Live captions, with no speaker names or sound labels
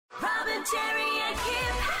Jerry and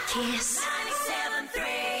Kim. Kiss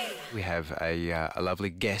 97.3. We have a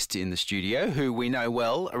lovely guest in the studio who we know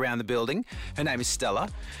well around the building. Her name is Stella.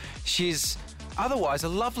 She's otherwise a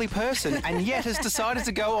lovely person and yet has decided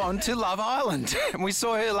to go on to Love Island. And we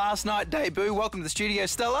saw her last night debut. Welcome to the studio,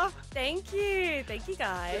 Stella. Thank you. Thank you,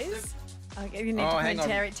 guys. Okay, you need to hang point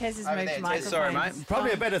on. Tez has Over moved there, Tez. microphones. Sorry, mate.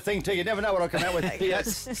 Probably a better thing too. You never know what I'll come out with.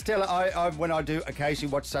 Yes, Stella, I when I do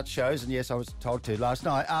occasionally watch such shows, and yes, I was told to last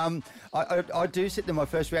night. I do sit there. My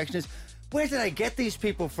first reaction is, where do they get these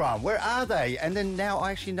people from? Where are they? And then now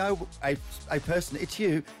I actually know a person. It's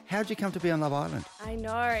you. How'd you come to be on Love Island? I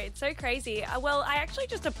know, it's so crazy. Well, I actually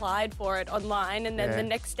just applied for it online, and then Yeah. the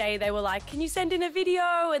next day they were like, can you send in a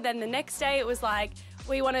video? And then the next day it was like,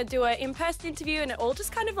 we want to do an in-person interview, and it all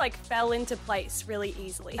just kind of like fell into place really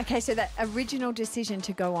easily. Okay, so that original decision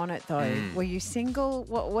to go on it though, were you single?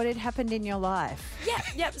 What had happened in your life?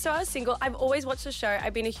 Yep. So I was single. I've always watched the show.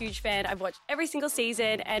 I've been a huge fan. I've watched every single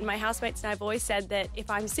season, and my housemates and I have always said that if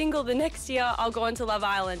I'm single the next year, I'll go on to Love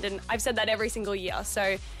Island, and I've said that every single year.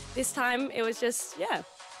 So this time it was just,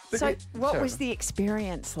 So what was the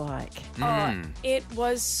experience like? Oh, it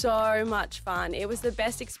was so much fun. It was the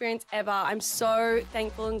best experience ever. I'm so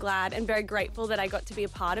thankful and glad and very grateful that I got to be a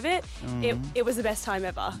part of it. It was the best time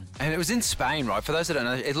ever. And it was in Spain, right? For those that don't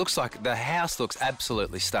know, it looks like the house looks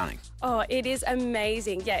absolutely stunning. Oh, it is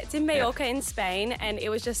amazing. Yeah, it's in Mallorca in Spain, and it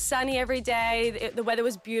was just sunny every day. The weather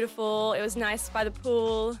was beautiful. It was nice by the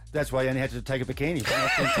pool. That's why you only had to take a bikini. For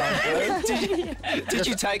the entire show. Did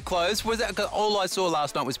you take clothes? Was that 'cause all I saw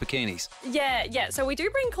last night was bikinis? Yeah. So we do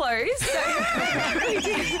bring clothes. So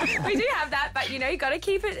we do have that, but you know, you got to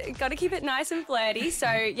keep it nice and flirty.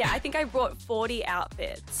 So yeah, I think I brought 40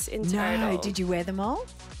 outfits in total. No, did you wear them all?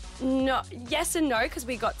 No, yes and no, because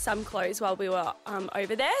we got some clothes while we were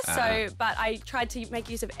over there. So, but I tried to make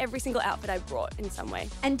use of every single outfit I brought in some way.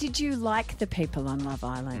 And did you like the people on Love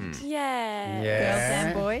Island? Yeah. Girls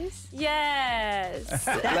and boys? Yes.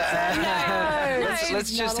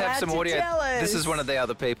 Let's just have some allowed to audio. tell us. This is one of the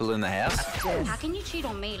other people in the house. How can you cheat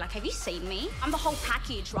on me? Like, have you seen me? I'm the whole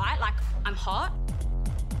package, right? Like, I'm hot.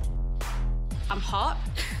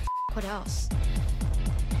 What else?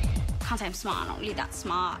 Can't say I'm smart. I'm not really that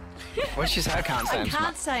smart. What did she say? I can't say I I'm can't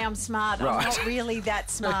smart. say I'm smart. Right. I'm not really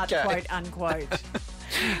that smart, Okay. quote unquote.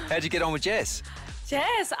 How'd you get on with Jess?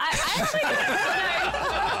 Jess, I actually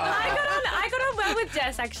I got on well with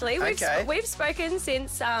Jess actually. Okay. We've spoken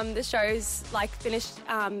since the show's like finished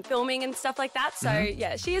filming and stuff like that. So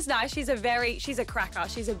yeah, she is nice. She's a cracker.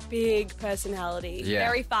 She's a big personality. Yeah.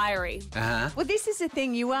 Very fiery. Well, this is the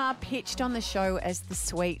thing. You are pitched on the show as the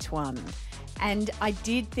sweet one. And I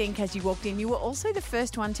did think as you walked in, you were also the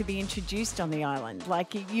first one to be introduced on the island.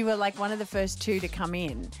 Like, you were like one of the first two to come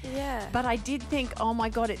in. Yeah. But I did think, oh my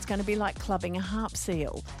God, it's going to be like clubbing a harp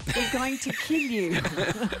seal. They're going to kill you.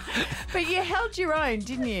 But you held your own,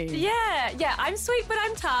 didn't you? Yeah. I'm sweet, but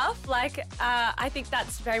I'm tough. Like, I think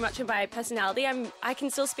that's very much in my personality. I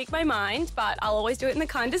can still speak my mind, but I'll always do it in the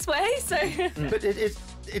kindest way. So. But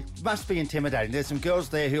it must be intimidating. There's some girls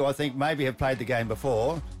there who I think maybe have played the game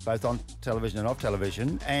before, both on television and off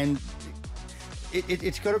television, and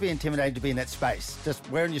it's got to be intimidating to be in that space, just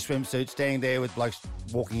wearing your swimsuit, standing there with blokes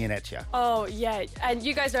walking in at you. Oh, yeah. And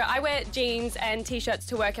you guys know I wear jeans and T-shirts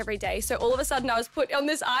to work every day. So all of a sudden I was put on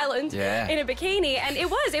this island in a bikini. And it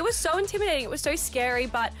was so intimidating. It was so scary.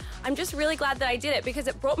 But I'm just really glad that I did it because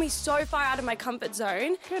it brought me so far out of my comfort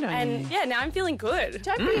zone. Good on and you. yeah, now I'm feeling good.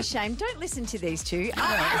 Don't be ashamed. Don't listen to these two.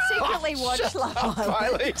 I secretly watch Love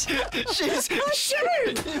Island. She's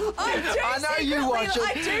I know you watch it.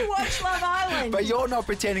 I do watch Love Island. But you're not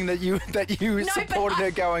pretending that you supported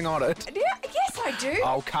her going on it. Yes, I do.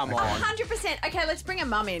 Oh, come on. 100%. Okay, let's bring a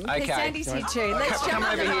mum in because Okay. Sandy's here too. Let's Come jump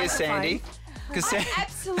on over the here, microphone. Sandy. 'Cause I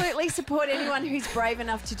absolutely support anyone who's brave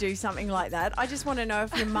enough to do something like that. I just want to know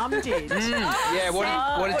if your mum did. Yeah,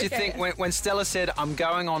 what did you okay. think when Stella said, I'm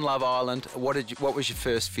going on Love Island? What was your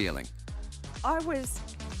first feeling? I was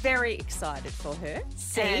very excited for her.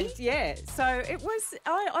 And yeah, so it was,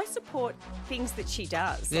 I support things that she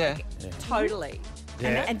does. Yeah. Totally.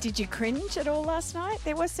 And did you cringe at all last night?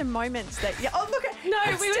 There were some moments that... Oh, look at... No,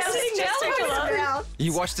 we were sitting next to each other.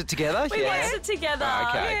 You watched it together? We watched it together. Oh,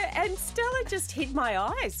 okay. Yeah, and Stella just hid my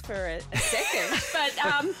eyes for a second, but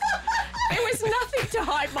there was nothing to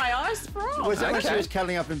hide my eyes from. Was that when she Okay. was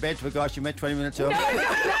cuddling up in bed to a guy she met 20 minutes earlier?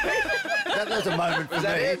 That was a moment for me.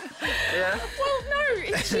 Yeah. Well, no,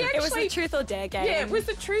 she actually... It was the truth or dare game. Yeah, it was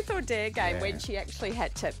the truth or dare game when she actually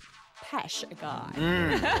had to pash a guy.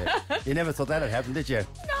 You never thought that had happened, did you?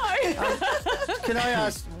 No. Can I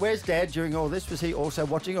ask, where's Dad during all this? Was he also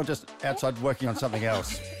watching or just outside working on something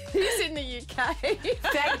else? He's in the UK.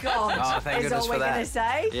 Thank God. Oh, thank is goodness all for we're that. going to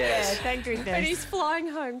say. Yes. Yeah, thank goodness. But he's flying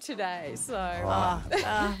home today, so.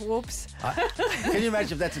 Whoops. Can you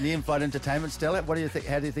imagine if that's in the in-flight entertainment, Stella? What do you think?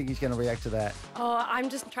 How do you think he's going to react to that? Oh, I'm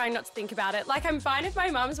just trying not to think about it. Like, I'm fine if my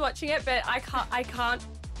mum's watching it, but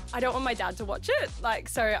I don't want my dad to watch it. Like,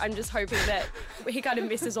 so I'm just hoping that he kind of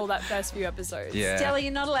misses all that first few episodes. Yeah. Stella,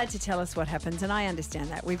 you're not allowed to tell us what happens, and I understand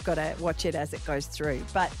that. We've got to watch it as it goes through.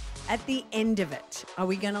 But at the end of it, are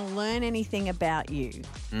we going to learn anything about you?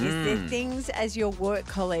 Is there things as your work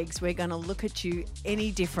colleagues we're going to look at you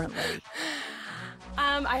any differently?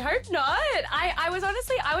 I hope not.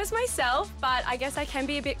 I was myself, but I guess I can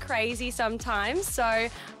be a bit crazy sometimes. So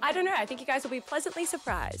I don't know. I think you guys will be pleasantly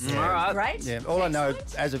surprised. All right. Great. Yeah, all I know,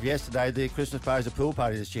 as of yesterday, the Christmas party is a pool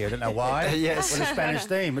party this year. I don't know why. Yes. With a Spanish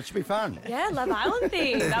theme. It should be fun. Yeah, Love Island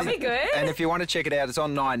theme. That'd be good. And if you want to check it out, it's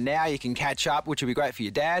on 9 now. You can catch up, which will be great for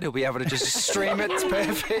your dad. He'll be able to just stream it. It's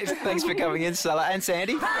perfect. Thanks for coming in, Stella and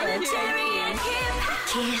Sandy. Brian, Terry, and Kip.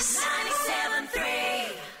 Kiss.